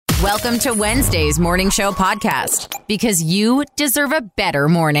Welcome to Wednesday's Morning Show podcast, because you deserve a better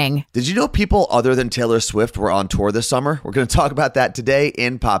morning. Did you know people other than Taylor Swift were on tour this summer? We're going to talk about that today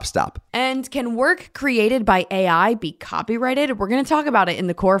in Pop Stop. And can work created by AI be copyrighted? We're going to talk about it in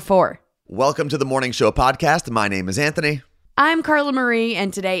the Core 4. Welcome to the Morning Show podcast. My name is Anthony. I'm Carla Marie,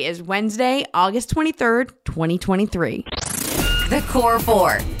 and today is Wednesday, August 23rd, 2023. The Core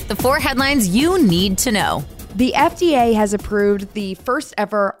 4. The 4 headlines you need to know. The FDA has approved the first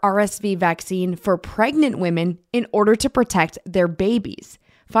ever RSV vaccine for pregnant women in order to protect their babies.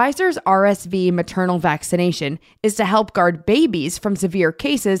 Pfizer's RSV maternal vaccination is to help guard babies from severe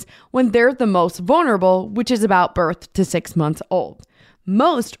cases when they're the most vulnerable, which is about birth to 6 months old.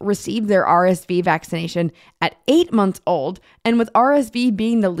 Most received their RSV vaccination at 8 months old, and with RSV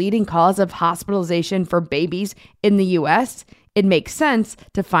being the leading cause of hospitalization for babies in the U.S., it makes sense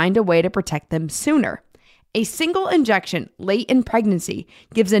to find a way to protect them sooner. A single injection late in pregnancy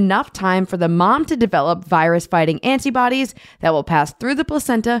gives enough time for the mom to develop virus-fighting antibodies that will pass through the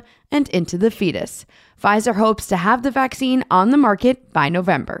placenta and into the fetus. Pfizer hopes to have the vaccine on the market by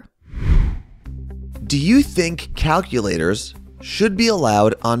November. Do you think calculators should be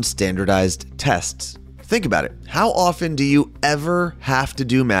allowed on standardized tests? Think about it. How often do you ever have to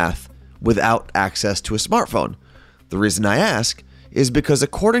do math without access to a smartphone? The reason I ask is because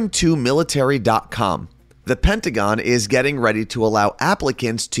according to military.com, the Pentagon is getting ready to allow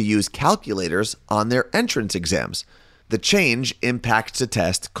applicants to use calculators on their entrance exams. The change impacts a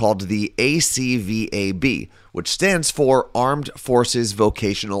test called the ACVAB, which stands for Armed Forces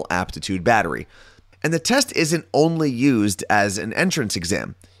Vocational Aptitude Battery. And the test isn't only used as an entrance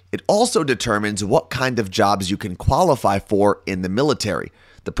exam. It also determines what kind of jobs you can qualify for in the military.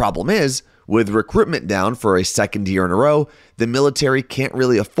 The problem is, with recruitment down for a second year in a row, the military can't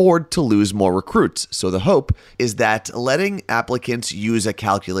really afford to lose more recruits. So the hope is that letting applicants use a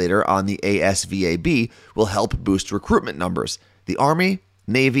calculator on the ASVAB will help boost recruitment numbers. The Army,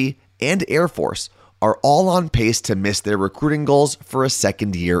 Navy, and Air Force are all on pace to miss their recruiting goals for a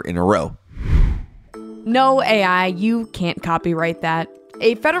second year in a row. No, AI, you can't copyright that.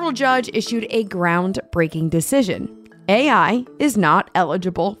 A federal judge issued a groundbreaking decision. AI is not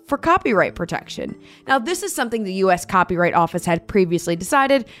eligible for copyright protection. Now, this is something the U.S. Copyright Office had previously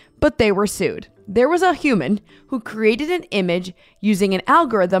decided, but they were sued. There was a human who created an image using an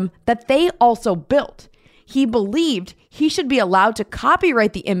algorithm that they also built. He believed he should be allowed to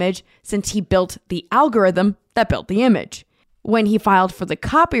copyright the image since he built the algorithm that built the image. When he filed for the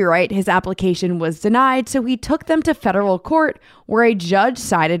copyright, his application was denied, so he took them to federal court, where a judge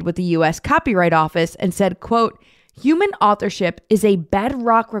sided with the U.S. Copyright Office and said, quote, "Human authorship is a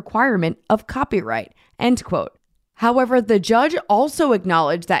bedrock requirement of copyright," end quote. However, the judge also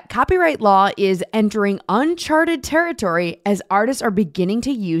acknowledged that copyright law is entering uncharted territory as artists are beginning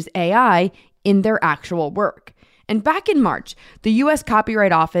to use AI in their actual work. And back in March, the U.S.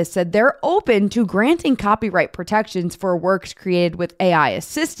 Copyright Office said they're open to granting copyright protections for works created with AI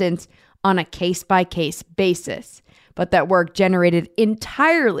assistance on a case-by-case basis. But that work generated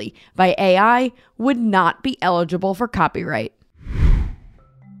entirely by AI would not be eligible for copyright.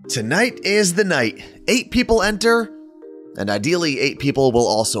 Tonight is the night. 8 people enter, and ideally 8 people will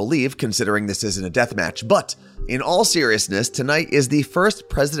also leave, considering this isn't a death match. But in all seriousness, tonight is the first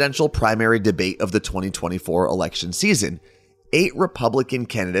presidential primary debate of the 2024 election season. 8 Republican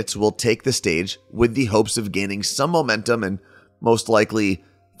candidates will take the stage with the hopes of gaining some momentum and most likely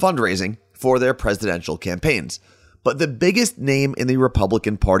fundraising for their presidential campaigns. But the biggest name in the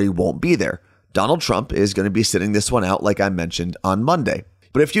Republican Party won't be there. Donald Trump is going to be sitting this one out, like I mentioned on Monday.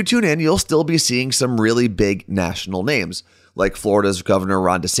 But if you tune in, you'll still be seeing some really big national names, like Florida's Governor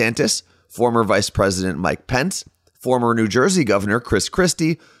Ron DeSantis, former Vice President Mike Pence, former New Jersey Governor Chris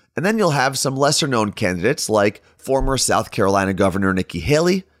Christie, and then you'll have some lesser-known candidates like former South Carolina Governor Nikki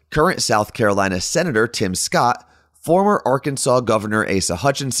Haley, current South Carolina Senator Tim Scott, former Arkansas Governor Asa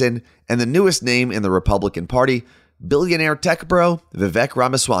Hutchinson, and the newest name in the Republican Party, billionaire tech bro Vivek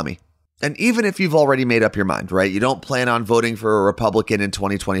Ramaswamy. And even if you've already made up your mind, right? You don't plan on voting for a Republican in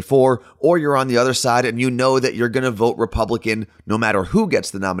 2024, or you're on the other side and you know that you're going to vote Republican no matter who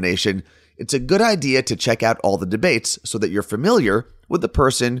gets the nomination, it's a good idea to check out all the debates so that you're familiar with the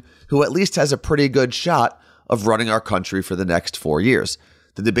person who at least has a pretty good shot of running our country for the next 4 years.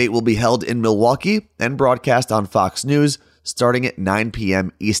 The debate will be held in Milwaukee and broadcast on Fox News starting at 9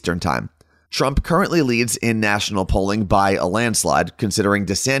 p.m. Eastern Time. Trump currently leads in national polling by a landslide, considering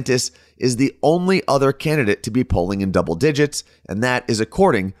DeSantis is the only other candidate to be polling in double digits, and that is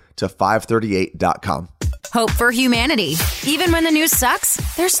according to 538.com. Hope for humanity. Even when the news sucks,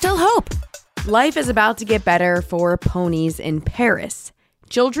 there's still hope. Life is about to get better for ponies in Paris.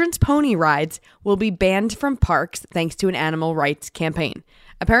 children's pony rides will be banned from parks thanks to an animal rights campaign.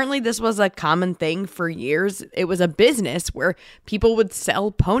 Apparently, this was a common thing for years. It was a business where people would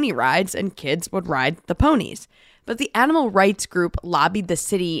sell pony rides and kids would ride the ponies. But the animal rights group lobbied the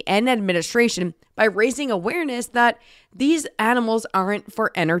city and administration by raising awareness that these animals aren't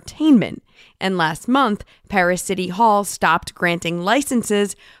for entertainment. And last month, Paris City Hall stopped granting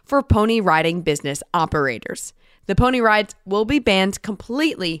licenses for pony riding business operators. The pony rides will be banned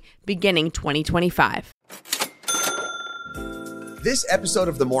completely beginning 2025. This episode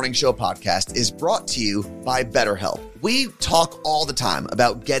of the Morning Show podcast is brought to you by BetterHelp. We talk all the time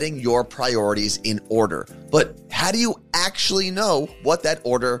about getting your priorities in order, but how do you actually know what that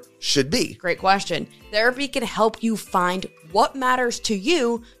order should be? Great question. Therapy can help you find what matters to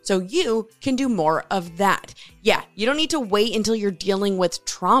you so you can do more of that. Yeah, you don't need to wait until you're dealing with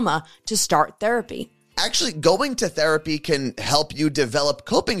trauma to start therapy. Actually, going to therapy can help you develop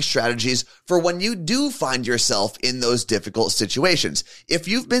coping strategies for when you do find yourself in those difficult situations. If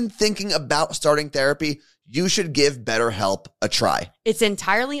you've been thinking about starting therapy, you should give BetterHelp a try. It's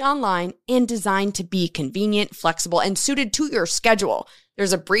entirely online and designed to be convenient, flexible, and suited to your schedule.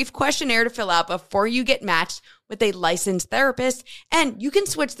 There's a brief questionnaire to fill out before you get matched with a licensed therapist, and you can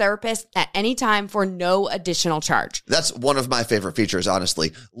switch therapists at any time for no additional charge. That's one of my favorite features,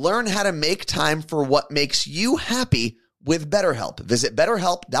 honestly. Learn how to make time for what makes you happy with BetterHelp. Visit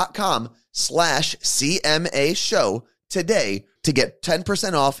BetterHelp.com/CMA show today to get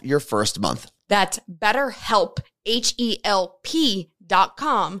 10% off your first month. That's BetterHelp,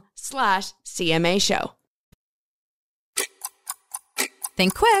 HELP.com/CMA show.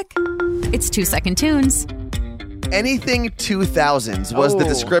 Think quick. It's 2-second tunes. Anything 2000s was the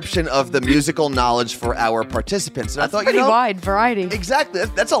description of the musical knowledge for our participants. And That's I thought, pretty wide variety. Exactly.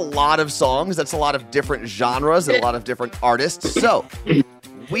 That's a lot of songs. That's a lot of different genres and a lot of different artists. So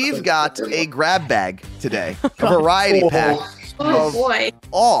we've got a grab bag today, a variety pack of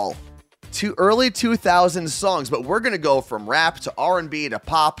all early 2000s songs. But we're going to go from rap to R&B to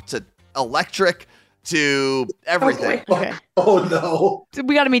pop to electric to everything. Okay. Oh, no. So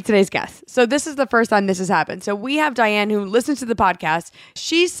we got to meet today's guest. So this is the first time this has happened. So we have Diane, who listens to the podcast.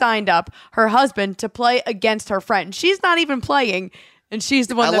 She signed up her husband to play against her friend. She's not even playing, and she's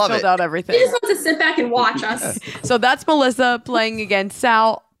the one that filled out everything. He just wants to sit back and watch us. So that's Melissa playing against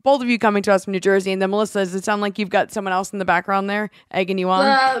Sal. Both of you coming to us from New Jersey. And then Melissa, does it sound like you've got someone else in the background there egging you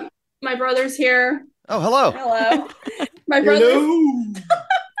on? My brother's here. Oh, hello. Hello. My brother.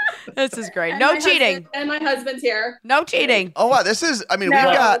 This is great. No cheating. And my husband's here. No cheating. Oh, wow. This is, we've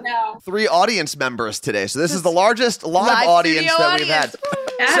got 3 audience members today. So this is the largest live audience that we've had.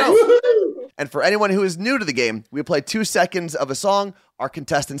 So, and for anyone who is new to the game, we play 2 seconds of a song. Our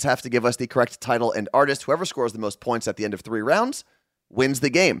contestants have to give us the correct title and artist. Whoever scores the most points at the end of 3 rounds wins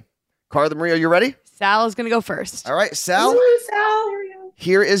the game. Carla Marie, are you ready? Sal is going to go first. All right, Sal. Ooh, Sal, here we go.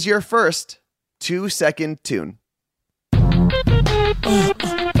 Here is your first 2-second tune.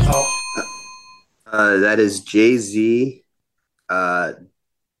 That is Jay-Z.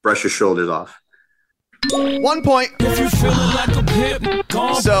 Brush Your Shoulders Off. 1 point. So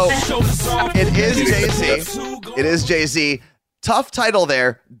it is Jay-Z. It is Jay-Z. Tough title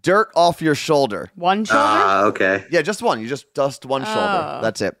there. Dirt Off Your Shoulder. One shoulder? Okay. Yeah, just one. You just dust one shoulder.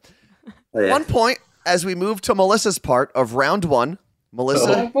 That's it. Oh, yeah. 1 point as we move to Melissa's part of round 1.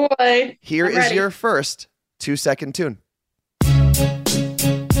 Melissa, Oh, boy. here I'm is ready. your first 2-second tune.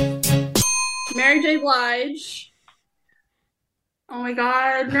 Mary J. Blige. Oh, my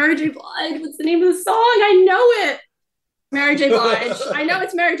God. Mary J. Blige. What's the name of the song? I know it. Mary J. Blige. I know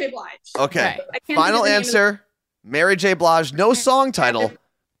it's Mary J. Blige. Okay. I can't Final think of the name of answer. Mary J. Blige. No song title.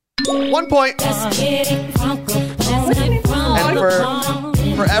 1 point. And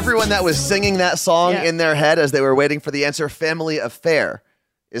for everyone that was singing that song in their head as they were waiting for the answer, Family Affair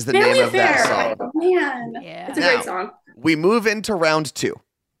is the Family name of that Affair. song. Man. Yeah. It's a Now, great song. We move into round 2.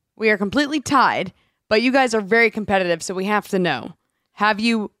 We are completely tied, but you guys are very competitive, so we have to know. Have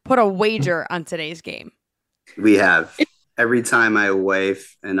you put a wager on today's game? We have. Every time my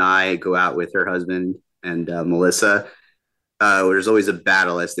wife and I go out with her husband and Melissa, there's always a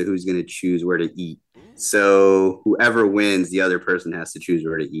battle as to who's going to choose where to eat. So whoever wins, the other person has to choose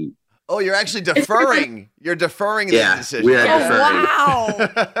where to eat. Oh, you're actually deferring. You're deferring that decision. we are Oh, deferring. wow.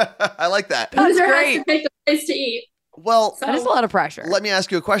 I like that. That's Loser great. has to pick the place to eat. Well, So- That is a lot of pressure. let me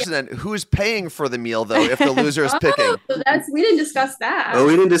ask you a question then. Who's paying for the meal, though, if the loser is picking? Oh, we didn't discuss that. Well,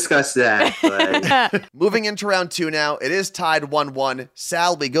 we didn't discuss that, but Moving into round 2 now. It is tied 1-1.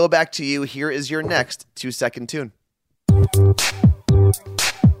 Sal, we go back to you. Here is your next 2-second tune.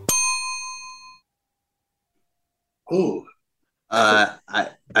 ooh. I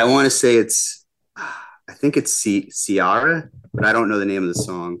want to say it's, I think it's Ciara, but I don't know the name of the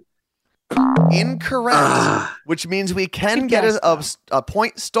song. Incorrect, which means we can get a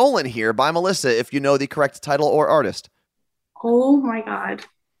point stolen here by Melissa if you know the correct title or artist. Oh my God.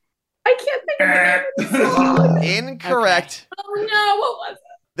 I can't think of the name of the song. Incorrect. Okay. Oh no, what was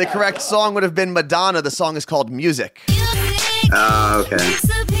it? The correct song would have been Madonna. The song is called Music. Oh, okay.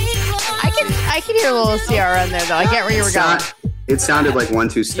 I can hear a little Ciara in there, though. I get where you were going. It sounded like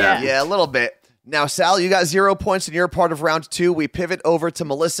 1-2 step. Yeah, a little bit. Now, Sal, you got 0 points and you're part of round 2. We pivot over to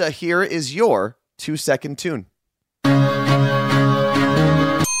Melissa. Here is your 2-second tune.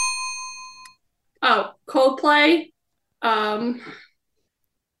 Oh, Coldplay. Viva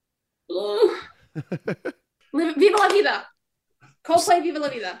La Vida. Coldplay, Viva La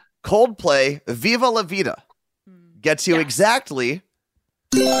Vida. Coldplay, Viva La Vida. Gets you exactly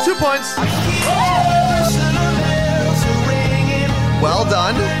 2 points. Well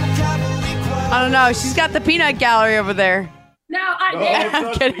done. I don't know. She's got the peanut gallery over there. No,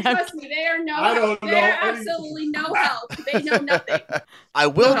 I'm kidding. Trust me, they are no help. They're absolutely no help. They know nothing. I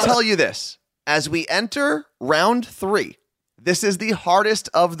will tell you this. As we enter round 3, this is the hardest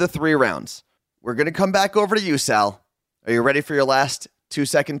of the 3 rounds. We're going to come back over to you, Sal. Are you ready for your last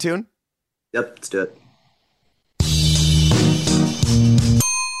 2-second tune? Yep, let's do it.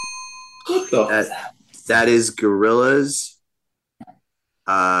 That is Gorillaz.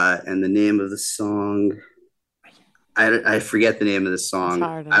 And the name of the song, I forget the name of the song.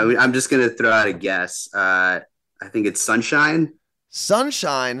 I'm just going to throw out a guess. I think it's Sunshine.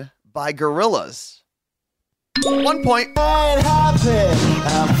 Sunshine by Gorillaz. 1 point.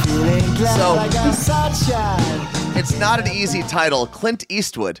 So, it's not an easy title. Clint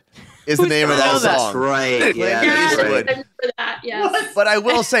Eastwood is the name of that song. That's right. Yeah, Eastwood. I remember that, yes. But I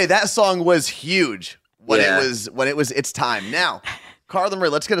will say that song was huge when it was its time. Now, Carla Marie,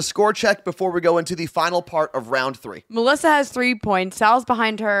 let's get a score check before we go into the final part of round 3. Melissa has 3 points. Sal's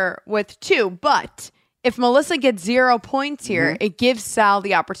behind her with 2. But if Melissa gets 0 points here, it gives Sal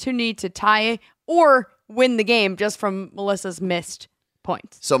the opportunity to tie or win the game just from Melissa's missed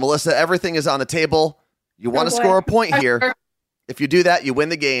points. So, Melissa, everything is on the table. You want to score a point here. If you do that, you win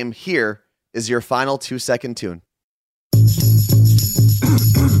the game. Here is your final 2-second tune.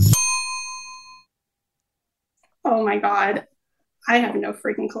 Oh my God. I have no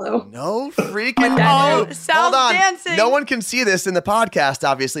freaking clue. No freaking clue. Sal's dancing. No one can see this in the podcast,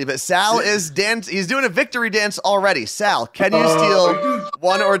 obviously, but Sal is dancing. He's doing a victory dance already. Sal, can you steal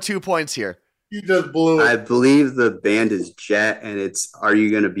 1 or 2 points here? You just blew it. I believe the band is Jet, and it's Are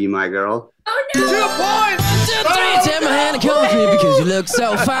You Gonna Be My Girl? Oh no! 2 points! Take my hand and come with me because you look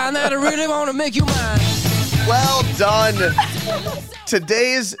so fine that I really want to make you mine. Well done.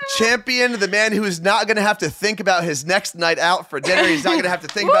 Today's champion, the man who's not going to have to think about his next night out for dinner. He's not going to have to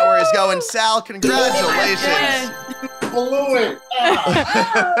think about where he's going. Sal, congratulations. Blew it.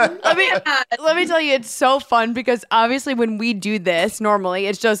 Let me tell you, it's so fun because obviously when we do this, normally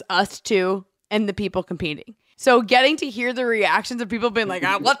it's just us two and the people competing. So getting to hear the reactions of people being like,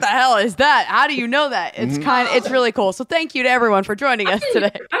 what the hell is that? How do you know that? It's it's really cool. So thank you to everyone for joining us today.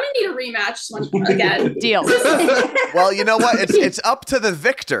 I'm going to need a rematch again. Deal. Well, you know what? It's up to the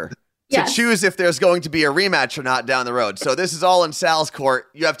victor to choose if there's going to be a rematch or not down the road. So this is all in Sal's court.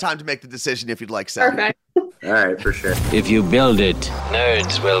 You have time to make the decision if you'd like, Sal. Perfect. All right, for sure. If you build it,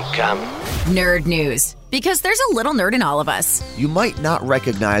 nerds will come. Nerd news. Because there's a little nerd in all of us. You might not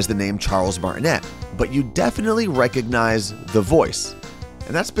recognize the name Charles Martinet, but you definitely recognize the voice.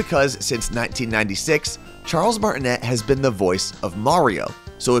 And that's because since 1996, Charles Martinet has been the voice of Mario.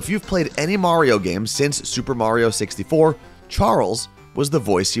 So if you've played any Mario game since Super Mario 64, Charles was the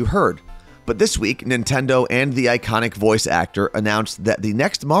voice you heard. But this week, Nintendo and the iconic voice actor announced that the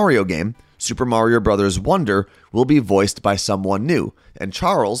next Mario game, Super Mario Bros. Wonder, will be voiced by someone new, and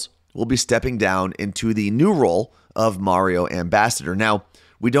Charles will be stepping down into the new role of Mario Ambassador. Now,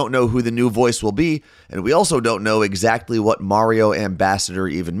 we don't know who the new voice will be, and we also don't know exactly what Mario Ambassador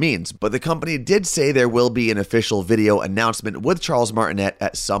even means, but the company did say there will be an official video announcement with Charles Martinet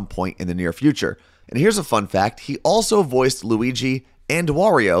at some point in the near future. And here's a fun fact, he also voiced Luigi and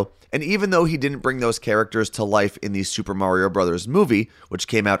Wario, and even though he didn't bring those characters to life in the Super Mario Bros. Movie, which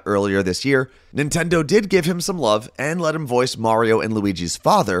came out earlier this year, Nintendo did give him some love and let him voice Mario and Luigi's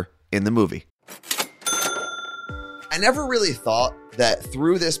father in the movie. I never really thought that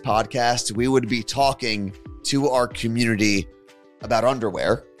through this podcast, we would be talking to our community about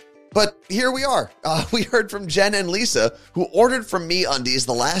underwear, but here we are. We heard from Jen and Lisa, who ordered from MeUndies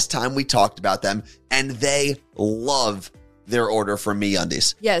the last time we talked about them, and they love their order from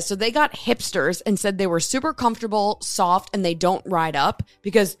MeUndies. Yeah, so they got hipsters and said they were super comfortable, soft, and they don't ride up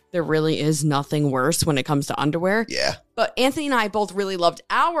because there really is nothing worse when it comes to underwear. Yeah. But Anthony and I both really loved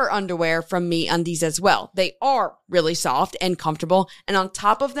our underwear from MeUndies as well. They are really soft and comfortable. And on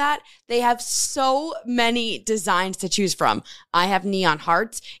top of that, they have so many designs to choose from. I have neon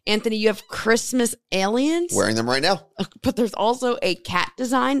hearts. Anthony, you have Christmas aliens. Wearing them right now. But there's also a cat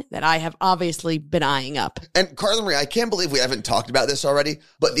design that I have obviously been eyeing up. And Carla Marie, I can't believe we haven't talked about this already,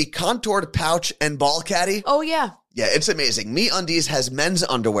 but the contoured pouch and ball caddy. Oh, yeah. Yeah, it's amazing. MeUndies has men's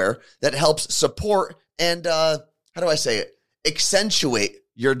underwear that helps support and, how do I say it? Accentuate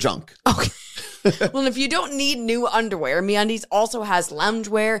your junk. Okay. Well, if you don't need new underwear, MeUndies also has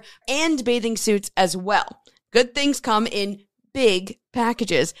loungewear and bathing suits as well. Good things come in big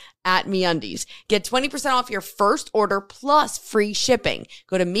packages at MeUndies. Get 20% off your first order plus free shipping.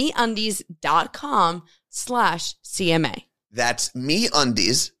 Go to MeUndies.com/CMA. That's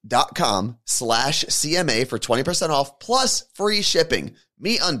MeUndies.com/CMA for 20% off plus free shipping.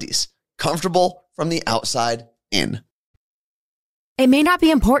 MeUndies, comfortable from the outside in. It may not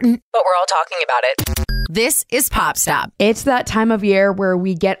be important, but we're all talking about it. This is Pop Stop. It's that time of year where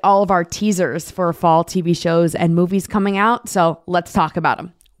we get all of our teasers for fall TV shows and movies coming out, so let's talk about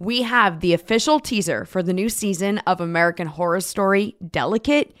them. We have the official teaser for the new season of American Horror Story,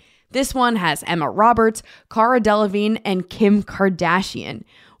 Delicate. This one has Emma Roberts, Cara Delevingne, and Kim Kardashian.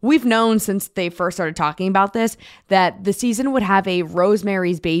 We've known since they first started talking about this that the season would have a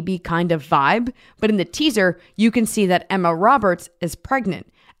Rosemary's Baby kind of vibe, but in the teaser, you can see that Emma Roberts is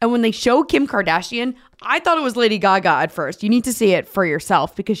pregnant. And when they show Kim Kardashian, I thought it was Lady Gaga at first. You need to see it for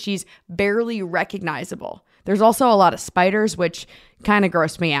yourself because she's barely recognizable. There's also a lot of spiders, which kind of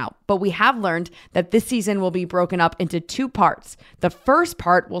grossed me out. But we have learned that this season will be broken up into 2 parts. The first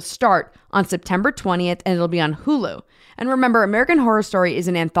part will start on September 20th, and it'll be on Hulu. And remember, American Horror Story is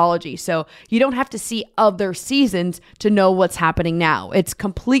an anthology, so you don't have to see other seasons to know what's happening now. It's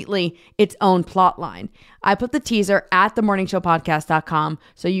completely its own plot line. I put the teaser at themorningshowpodcast.com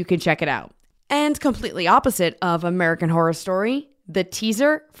so you can check it out. And completely opposite of American Horror Story, the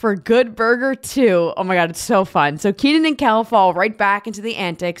teaser for Good Burger 2. Oh my God, it's so fun. So Keenan and Kel fall right back into the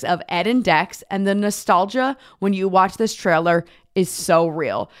antics of Ed and Dex, and the nostalgia when you watch this trailer is so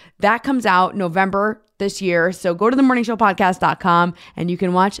real. That comes out November this year, so go to themorningshowpodcast.com and you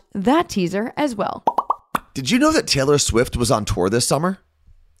can watch that teaser as well. Did you know that Taylor Swift was on tour this summer?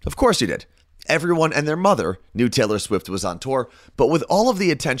 Of course you did. Everyone and their mother knew Taylor Swift was on tour, but with all of the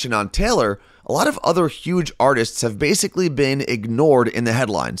attention on Taylor, a lot of other huge artists have basically been ignored in the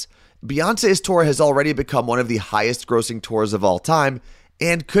headlines. Beyoncé's tour has already become one of the highest grossing tours of all time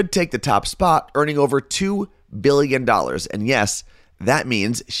and could take the top spot, earning over $2 billion. And yes, that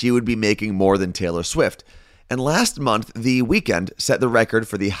means she would be making more than Taylor Swift. And last month, The Weeknd set the record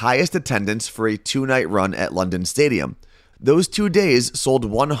for the highest attendance for a 2-night run at London Stadium. Those 2 days sold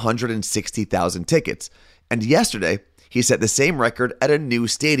 160,000 tickets. And yesterday, he set the same record at a new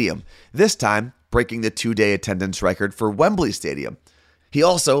stadium, this time breaking the 2-day attendance record for Wembley Stadium. He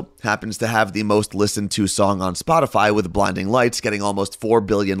also happens to have the most listened to song on Spotify, with Blinding Lights getting almost 4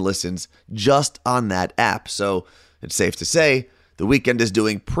 billion listens just on that app. So it's safe to say The Weeknd is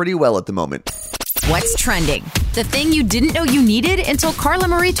doing pretty well at the moment. What's trending? The thing you didn't know you needed until Carla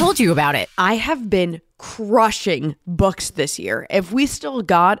Marie told you about it. I have been crushing books this year. If we still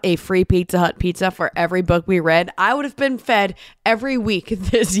got a free Pizza Hut pizza for every book we read, I would have been fed every week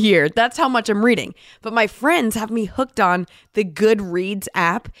this year. That's how much I'm reading. But my friends have me hooked on the Goodreads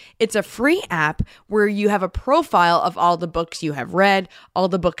app. It's a free app where you have a profile of all the books you have read, all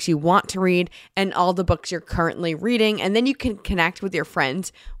the books you want to read, and all the books you're currently reading. And then you can connect with your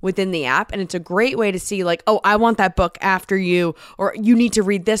friends within the app. And it's a great way to see, like, oh, I want that book after you, or you need to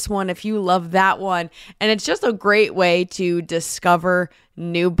read this one if you love that one. And it's just a great way to discover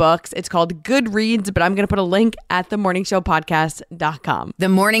new books. It's called Goodreads, but I'm going to put a link at themorningshowpodcast.com. The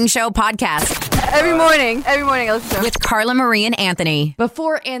Morning Show Podcast. Every morning I listen to it. With Carla Marie and Anthony.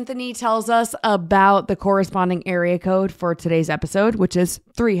 Before Anthony tells us about the corresponding area code for today's episode, which is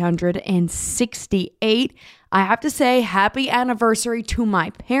 368, I have to say happy anniversary to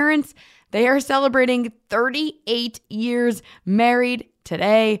my parents. They are celebrating 38 years married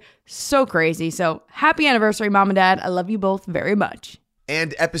today. So crazy. So happy anniversary, Mom and Dad. I love you both very much.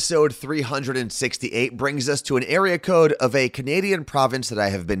 And episode 368 brings us to an area code of a Canadian province that I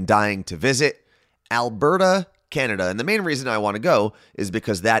have been dying to visit, Alberta, Canada. And the main reason I want to go is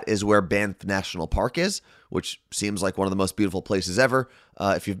because that is where Banff National Park is, which seems like one of the most beautiful places ever.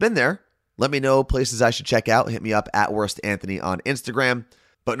 If you've been there, let me know places I should check out. Hit me up at Worst Anthony on Instagram.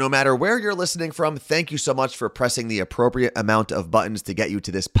 But no matter where you're listening from, thank you so much for pressing the appropriate amount of buttons to get you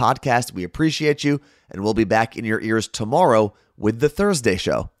to this podcast. We appreciate you, and we'll be back in your ears tomorrow with the Thursday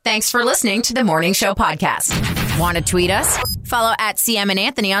show. Thanks for listening to the Morning Show podcast. Want to tweet us? Follow @CM and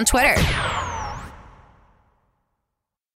Anthony on Twitter.